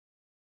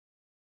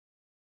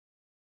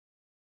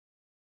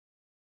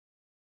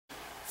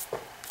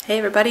Hey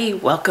everybody,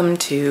 welcome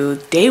to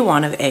day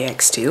one of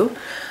AX-2.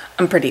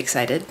 I'm pretty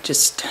excited,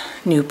 just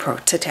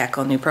to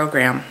tackle a new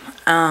program.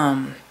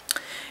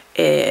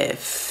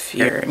 If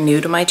you're new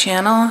to my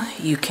channel,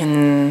 you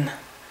can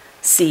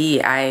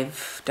see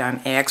I've done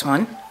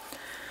AX-1,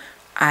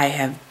 I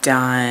have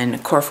done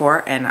Core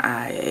 4, and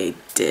I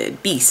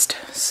did Beast.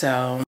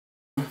 So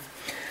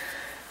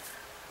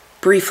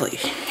briefly,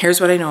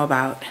 here's what I know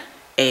about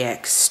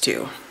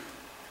AX-2.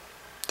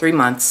 3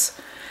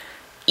 months.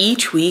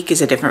 Each week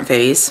is a different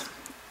phase.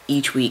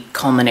 Each week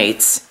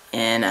culminates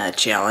in a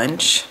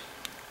challenge.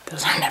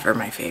 Those are never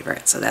my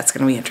favorite, so that's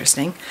going to be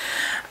interesting.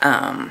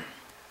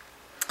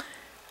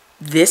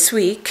 This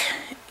week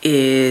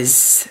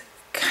is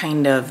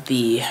kind of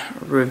the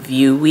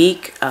review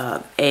week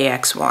of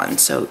AX-1.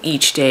 So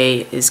each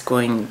day is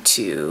going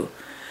to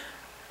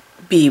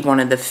be one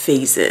of the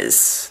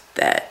phases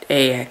that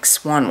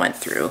AX-1 went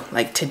through.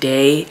 Like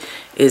today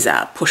is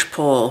a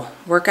push-pull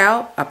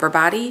workout, upper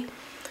body.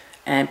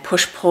 And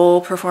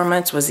push-pull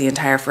performance was the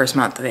entire first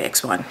month of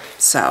AX-1.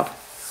 So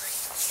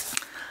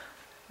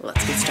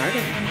let's get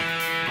started.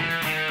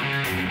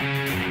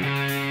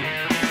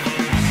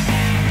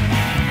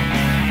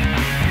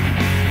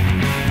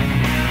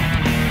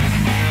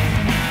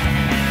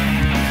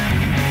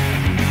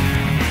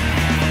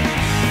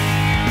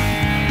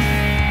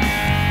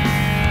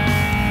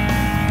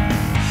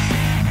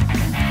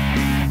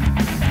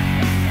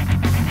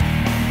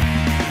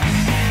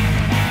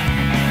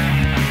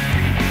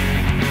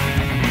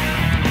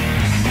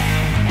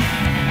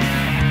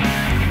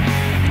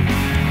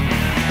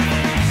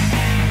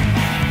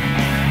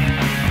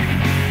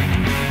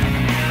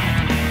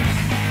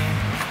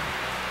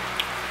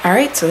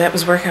 Alright, so that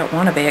was workout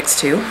 1 of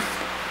AX-2.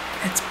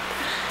 It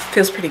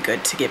feels pretty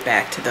good to get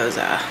back to those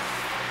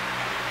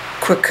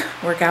quick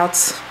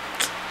workouts.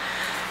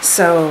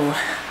 So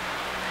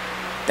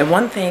the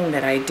one thing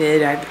that I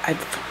did,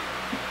 I've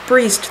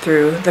breezed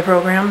through the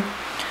program.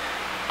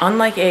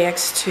 Unlike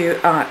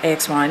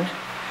AX-1,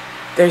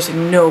 there's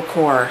no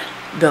core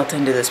built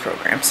into this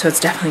program. So it's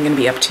definitely going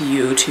to be up to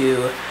you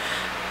to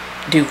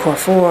do Core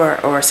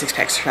 4 or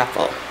 6-pack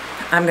shuffle.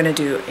 I'm going to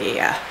do a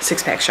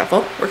 6-pack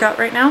shuffle workout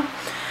right now.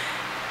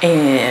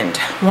 And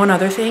one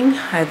other thing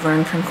I've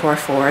learned from Core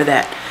 4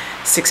 that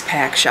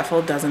 6-pack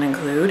shuffle doesn't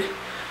include,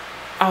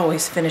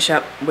 always finish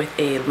up with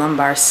a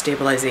lumbar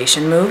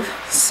stabilization move.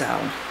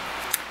 So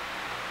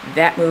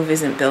that move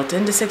isn't built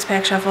into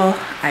 6-pack shuffle.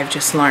 I've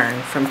just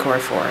learned from Core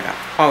 4 to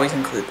always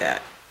include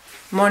that.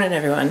 Morning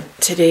everyone.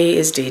 Today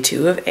is day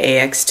 2 of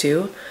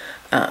AX-2.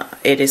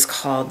 It is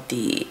called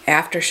the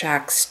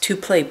Aftershocks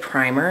 2-play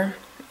primer,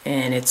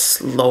 and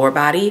it's lower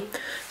body.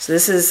 So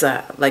this is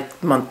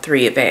like month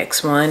 3 of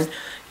AX-1.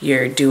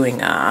 You're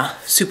doing a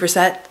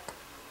superset.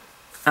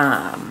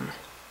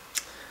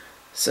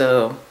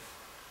 So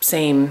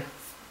same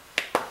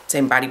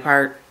body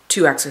part,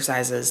 2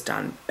 exercises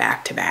done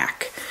back to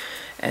back.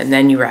 And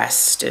then you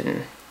rest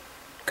and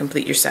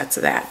complete your sets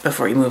of that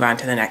before you move on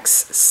to the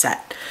next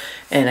set.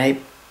 And I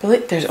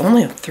believe there's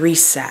only 3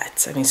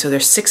 sets. I mean, so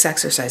there's 6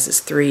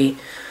 exercises, 3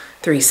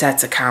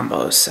 sets of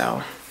combos.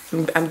 So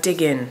I'm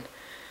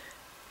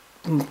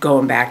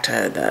going back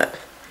to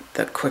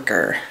the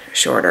quicker,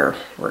 shorter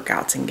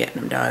workouts and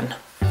getting them done.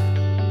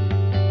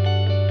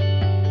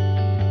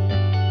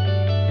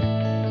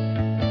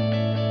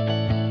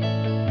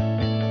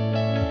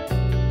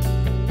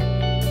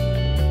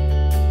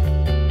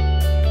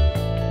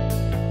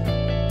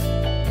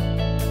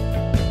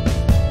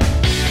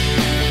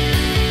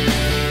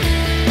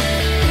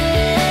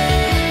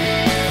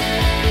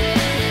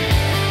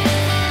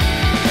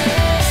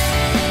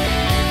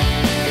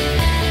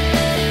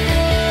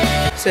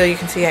 So you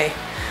can see I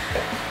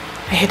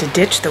had to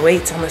ditch the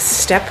weights on the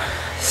step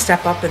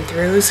up and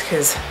throughs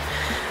because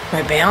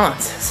my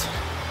balance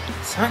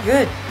it's not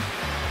good.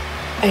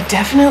 It's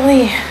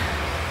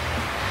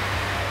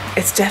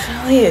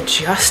definitely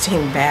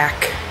adjusting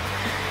back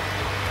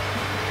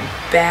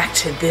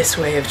to this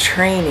way of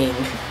training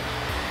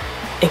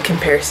in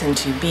comparison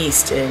to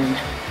Beast and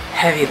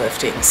heavy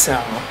lifting.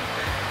 So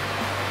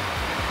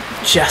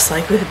just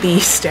like with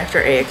Beast after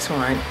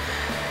AX-1,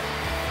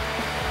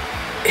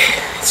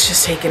 it's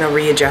just taking a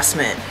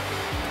readjustment,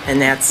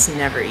 and that's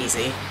never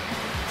easy.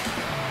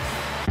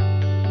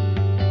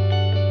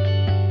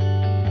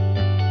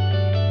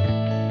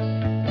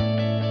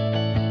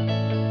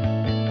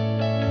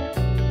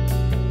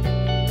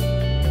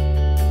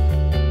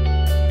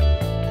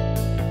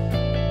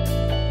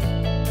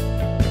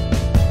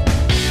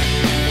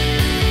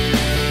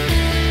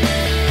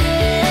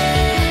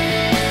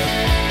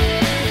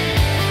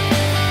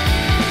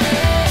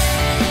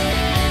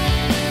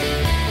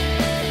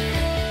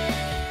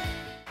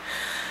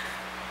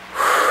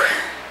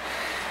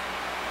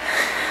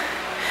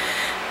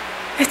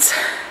 It's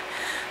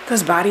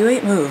those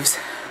bodyweight moves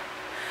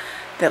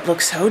that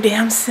look so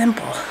damn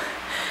simple,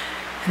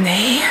 and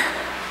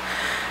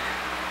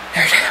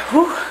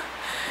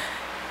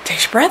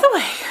takes your breath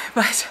away.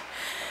 But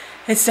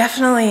it's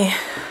definitely,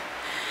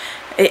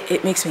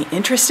 it makes me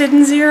interested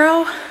in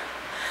zero.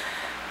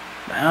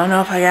 But I don't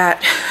know if I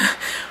got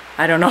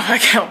I don't know if I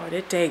got what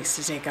it takes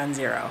to take on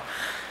 0.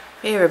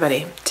 Hey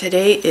everybody,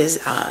 today is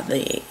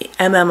the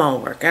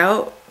MMO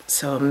workout,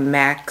 so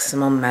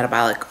maximum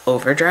metabolic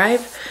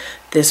overdrive.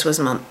 This was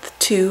month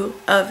 2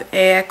 of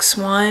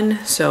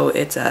AX-1, so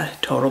it's a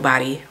total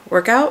body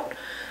workout.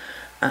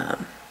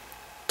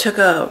 Took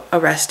a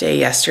rest day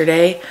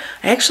yesterday.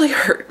 I actually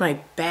hurt my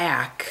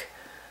back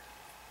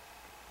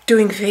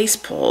doing face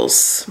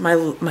pulls, my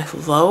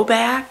low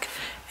back,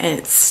 and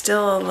it's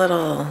still a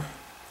little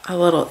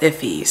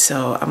iffy,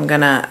 so I'm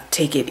gonna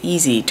take it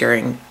easy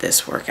during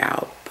this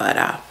workout.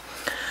 But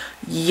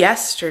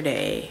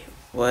yesterday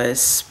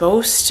was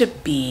supposed to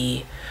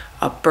be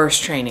a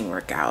burst training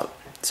workout,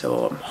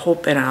 so I'm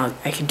hoping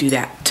I can do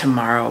that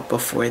tomorrow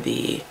before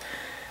the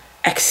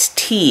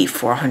XT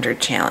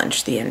 400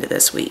 challenge the end of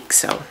this week,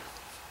 so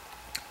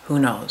who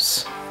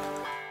knows.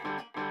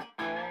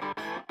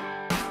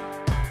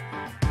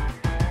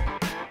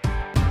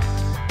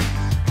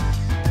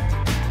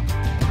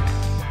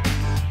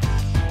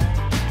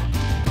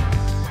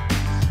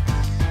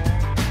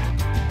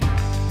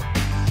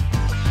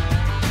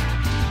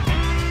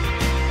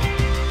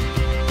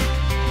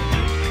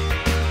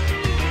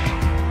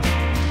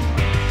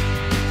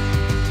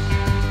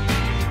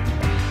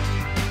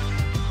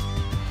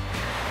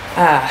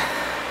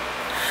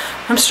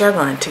 I'm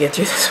struggling to get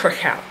through this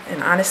workout,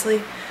 and honestly,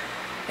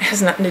 it has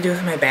nothing to do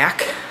with my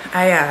back.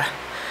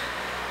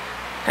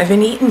 I've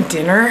been eating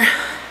dinner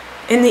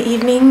in the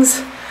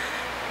evenings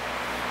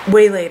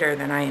way later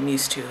than I am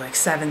used to, like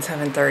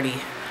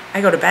 7:30.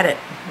 I go to bed at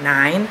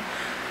 9.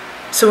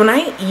 So when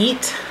I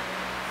eat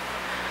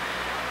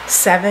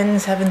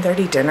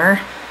 7:30 dinner,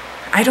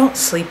 I don't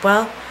sleep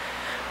well.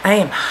 I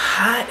am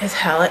hot as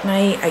hell at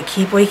night. I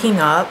keep waking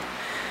up,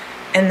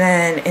 and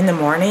then in the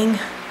morning,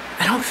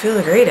 I don't feel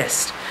the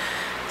greatest.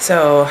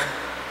 So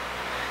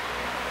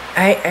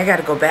I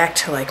gotta go back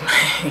to like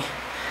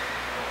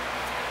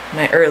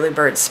my early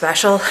bird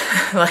special.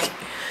 Like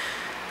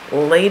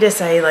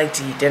latest I like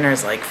to eat dinner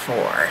is like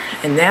 4,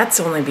 and that's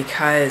only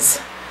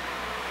because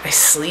I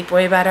sleep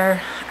way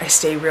better. I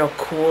stay real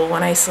cool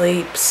when I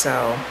sleep,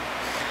 so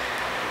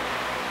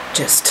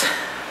just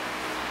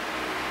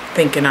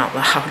thinking out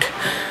loud.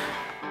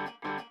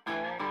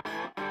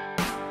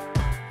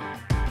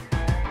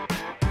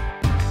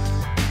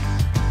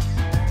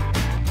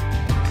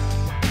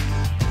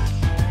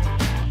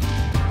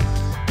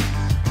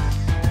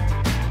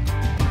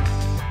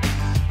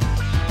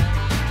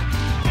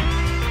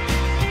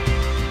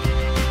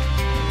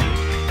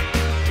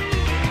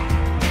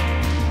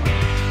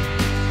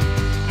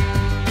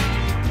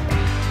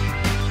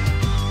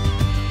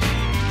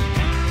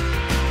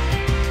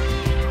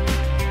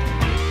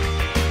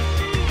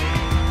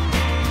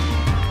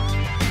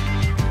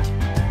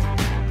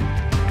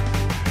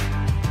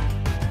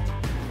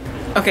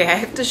 Okay, I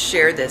have to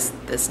share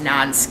this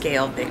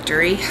non-scale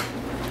victory.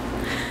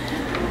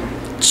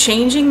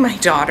 Changing my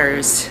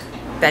daughter's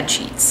bed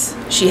sheets.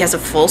 She has a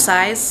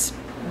full-size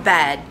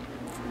bed,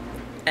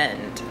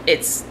 and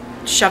it's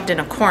shoved in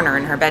a corner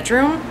in her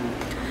bedroom.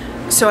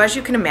 So as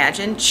you can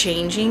imagine,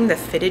 changing the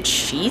fitted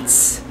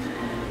sheets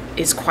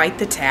is quite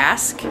the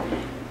task.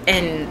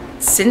 And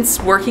since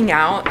working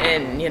out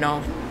and, you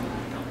know,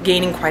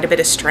 gaining quite a bit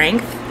of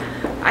strength,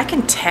 I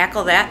can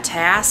tackle that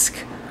task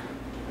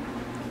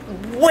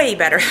way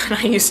better than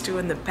I used to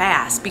in the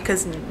past,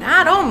 because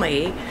not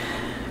only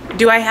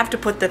do I have to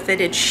put the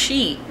fitted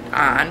sheet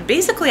on,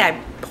 basically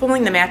I'm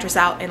pulling the mattress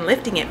out and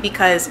lifting it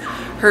because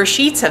her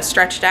sheets have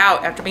stretched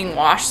out after being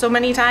washed so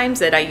many times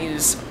that I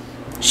use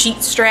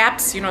sheet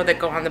straps, you know, that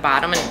go on the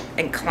bottom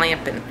and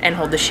clamp and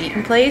hold the sheet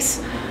in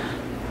place.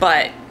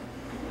 But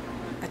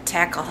I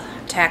tackle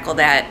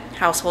that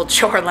household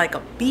chore like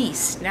a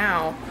beast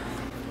now.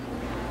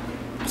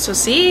 So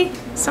see,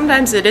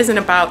 sometimes it isn't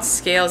about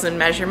scales and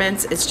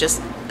measurements, it's just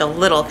the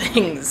little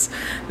things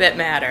that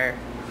matter.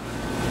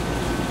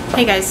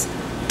 Hey guys,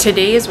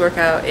 today's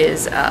workout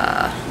is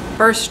a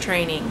burst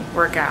training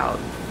workout.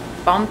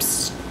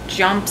 Bumps,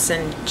 jumps,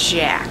 and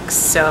jacks.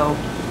 So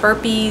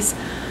burpees,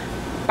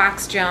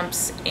 box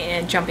jumps,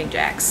 and jumping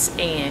jacks.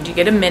 And you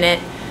get a minute,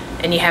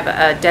 and you have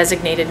a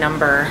designated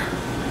number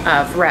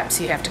of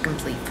reps you have to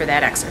complete for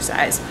that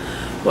exercise.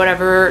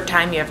 Whatever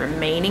time you have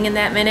remaining in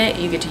that minute,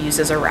 you get to use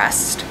as a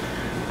rest.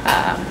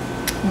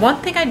 One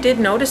thing I did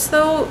notice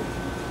though,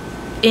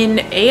 in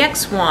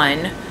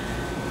AX-1,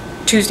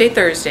 Tuesday,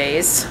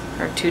 Thursdays,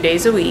 or 2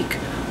 days a week,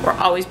 we're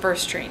always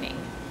burst training.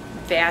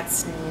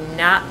 That's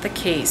not the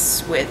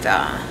case with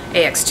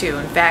AX-2.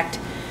 In fact,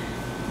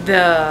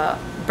 the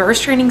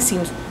burst training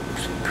seems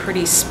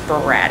pretty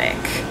sporadic,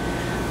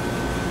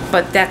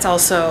 but that's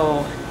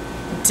also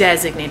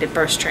designated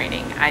burst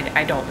training.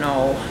 I don't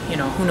know, you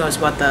know, who knows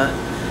what the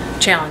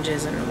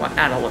challenges and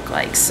whatnot will look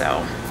like.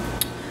 So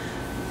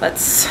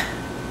let's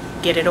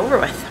get it over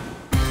with.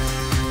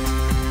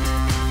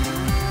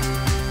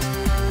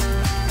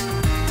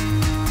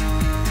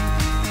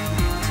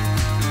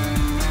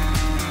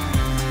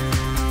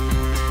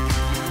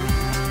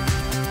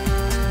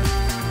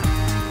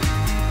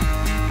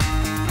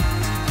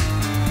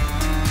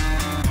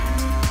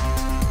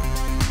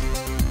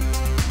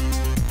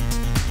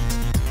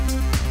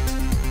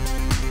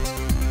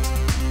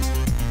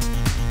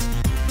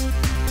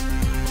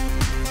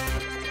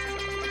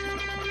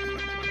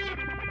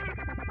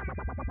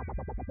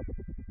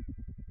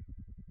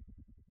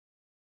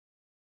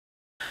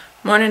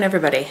 Morning,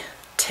 everybody.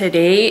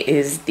 Today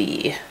is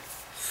the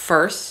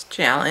first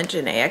challenge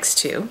in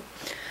AX-2.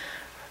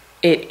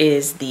 It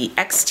is the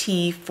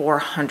XT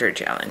 400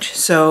 challenge.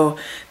 So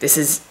this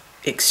is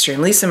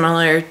extremely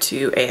similar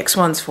to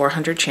AX-1's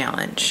 400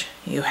 challenge.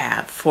 You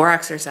have 4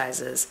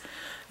 exercises.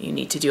 You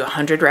need to do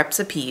 100 reps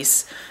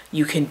apiece.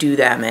 You can do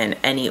them in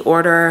any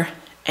order,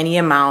 any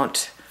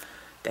amount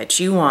that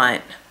you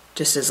want,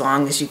 just as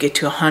long as you get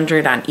to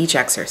 100 on each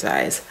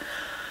exercise.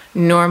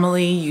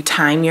 Normally you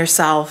time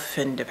yourself,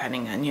 and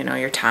depending on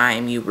your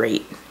time, you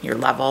rate your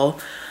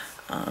level.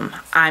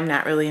 I'm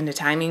not really into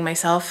timing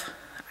myself.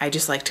 I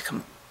just like to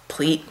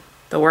complete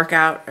the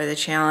workout or the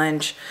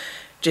challenge,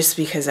 just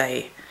because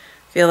I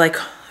feel like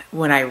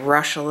when I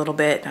rush a little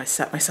bit, I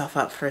set myself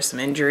up for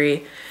some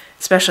injury,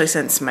 especially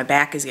since my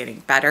back is getting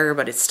better,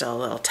 but it's still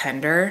a little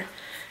tender.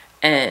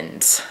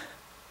 And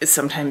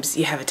sometimes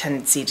you have a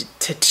tendency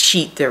to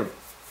cheat the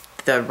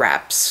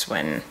reps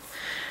when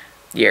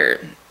you're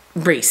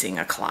racing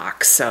a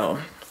clock. So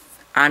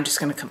I'm just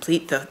going to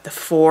complete the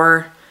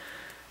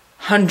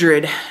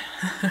 400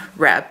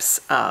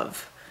 reps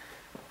of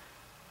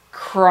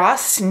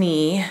cross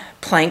knee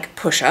plank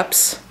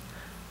push-ups.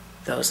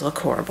 Those look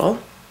horrible.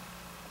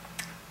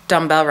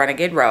 Dumbbell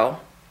renegade row,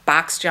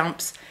 box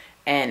jumps,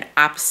 and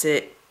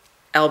opposite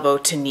elbow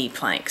to knee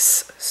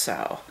planks.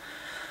 So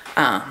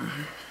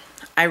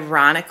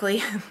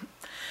ironically,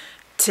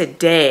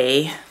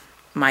 today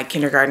my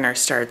kindergartner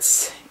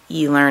starts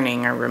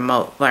e-learning or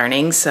remote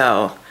learning,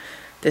 so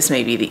this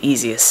may be the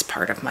easiest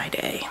part of my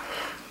day.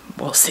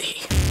 We'll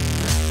see.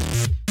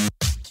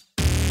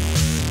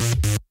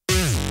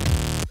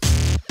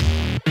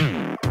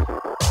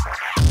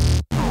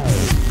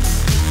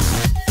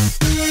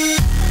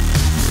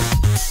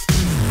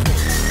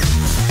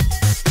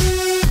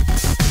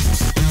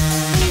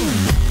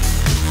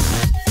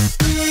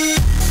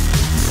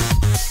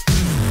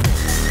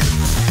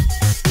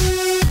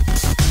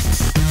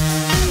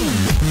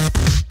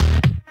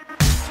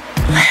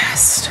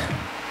 Last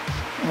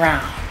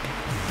round.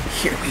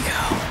 Here we go.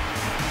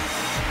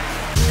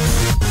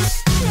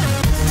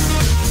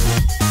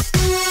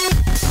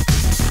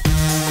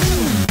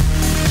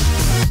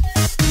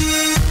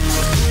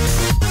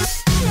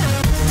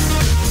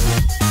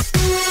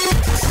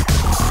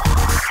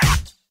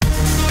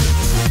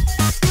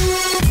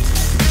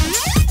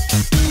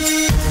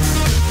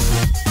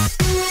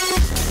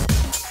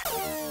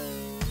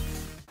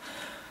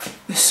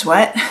 The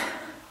sweat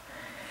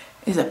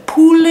is a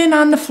pooling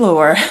on the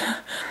floor.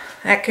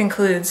 That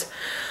concludes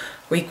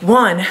week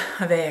 1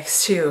 of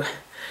AX-2.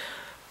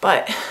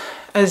 But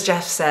as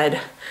Jeff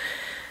said,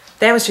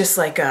 that was just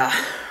like a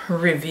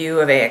review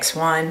of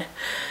AX-1.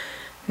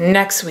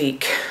 Next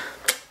week,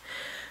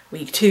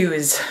 week 2,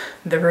 is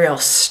the real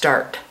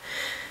start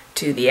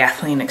to the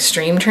Athlean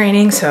Extreme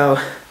training, so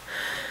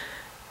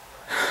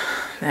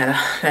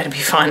that'd be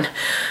fun.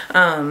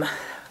 A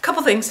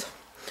couple things.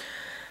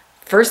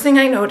 First thing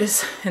I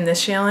notice in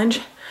this challenge,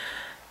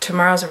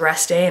 tomorrow's a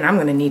rest day, and I'm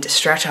going to need to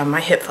stretch on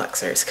my hip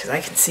flexors because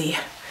I can see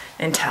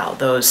and tell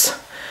those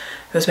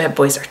bad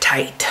boys are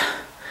tight.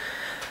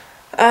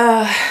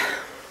 The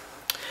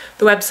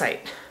website.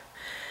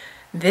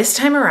 This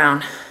time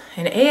around,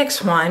 in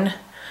AX-1,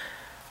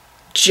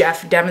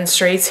 Jeff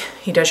demonstrates.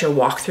 He does your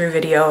walkthrough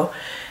video,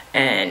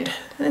 and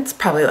it's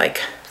probably like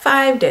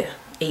 5 to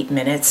 8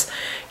 minutes.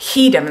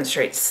 He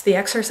demonstrates the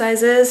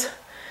exercises.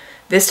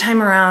 This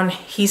time around,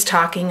 he's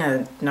talking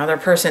another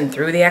person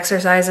through the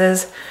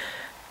exercises.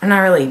 I'm not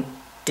really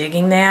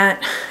digging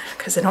that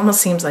because it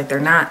almost seems like they're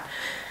not.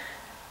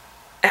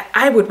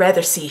 I would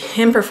rather see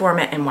him perform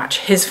it and watch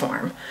his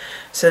form.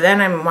 So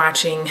then I'm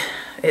watching,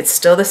 it's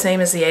still the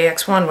same as the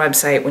AX-1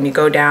 website when you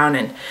go down,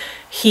 and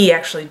he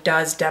actually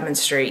does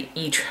demonstrate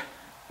each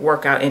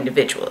workout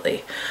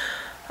individually,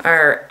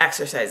 or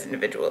exercise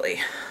individually.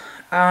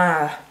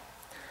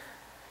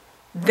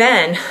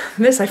 Then,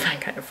 this I find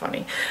kind of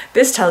funny.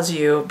 This tells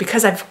you,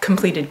 because I've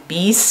completed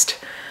Beast,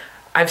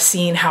 I've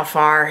seen how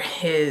far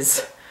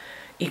his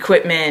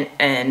equipment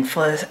and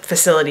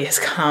facility has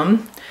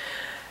come.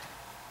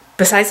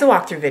 Besides the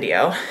walkthrough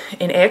video,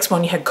 in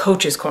AX-1 you had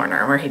Coach's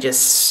Corner, where he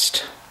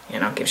just,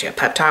 gives you a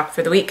pep talk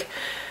for the week.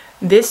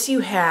 This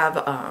you have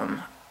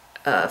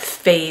a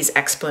phase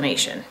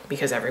explanation,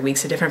 because every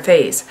week's a different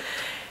phase.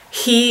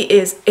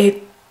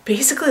 It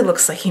basically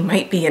looks like he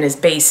might be in his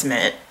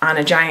basement on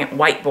a giant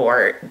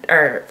whiteboard,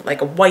 or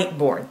like a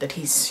whiteboard that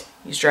he's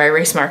used dry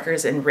erase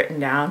markers and written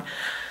down.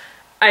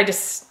 I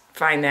just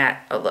find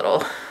that a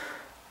little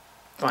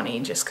funny,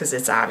 just because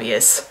it's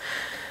obvious.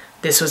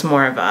 This was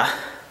more of a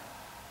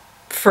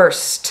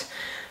first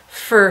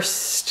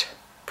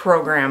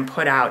program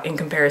put out, in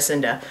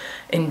comparison to,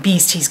 in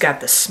Beast he's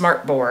got the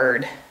smart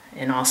board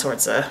and all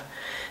sorts of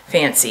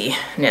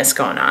fanciness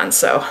going on.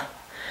 So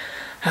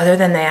other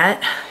than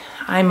that,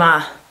 I'm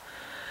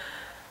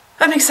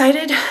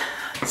excited,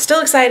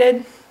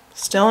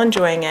 still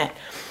enjoying it.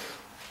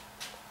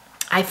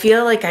 I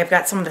feel like I've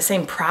got some of the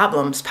same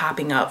problems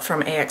popping up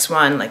from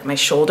AX-1, like my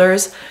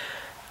shoulders.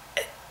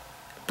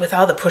 With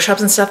all the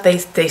push-ups and stuff,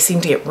 they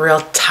seem to get real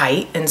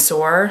tight and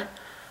sore.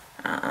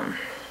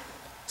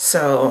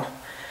 So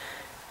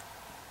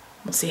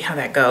we'll see how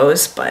that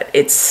goes, but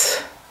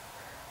it's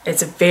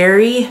a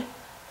very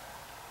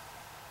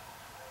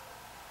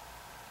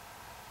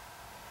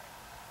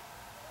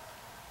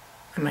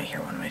I might hear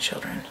one of my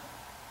children.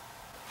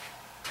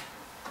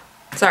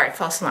 Sorry,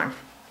 false alarm.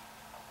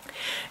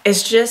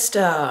 It's just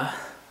a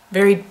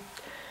very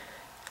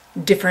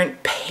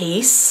different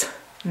pace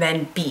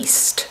than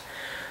Beast,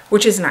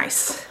 which is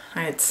nice.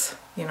 It's,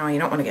 you know, you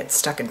don't want to get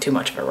stuck in too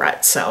much of a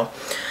rut. So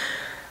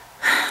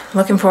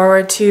looking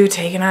forward to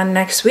taking on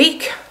next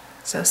week.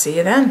 So see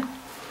you then.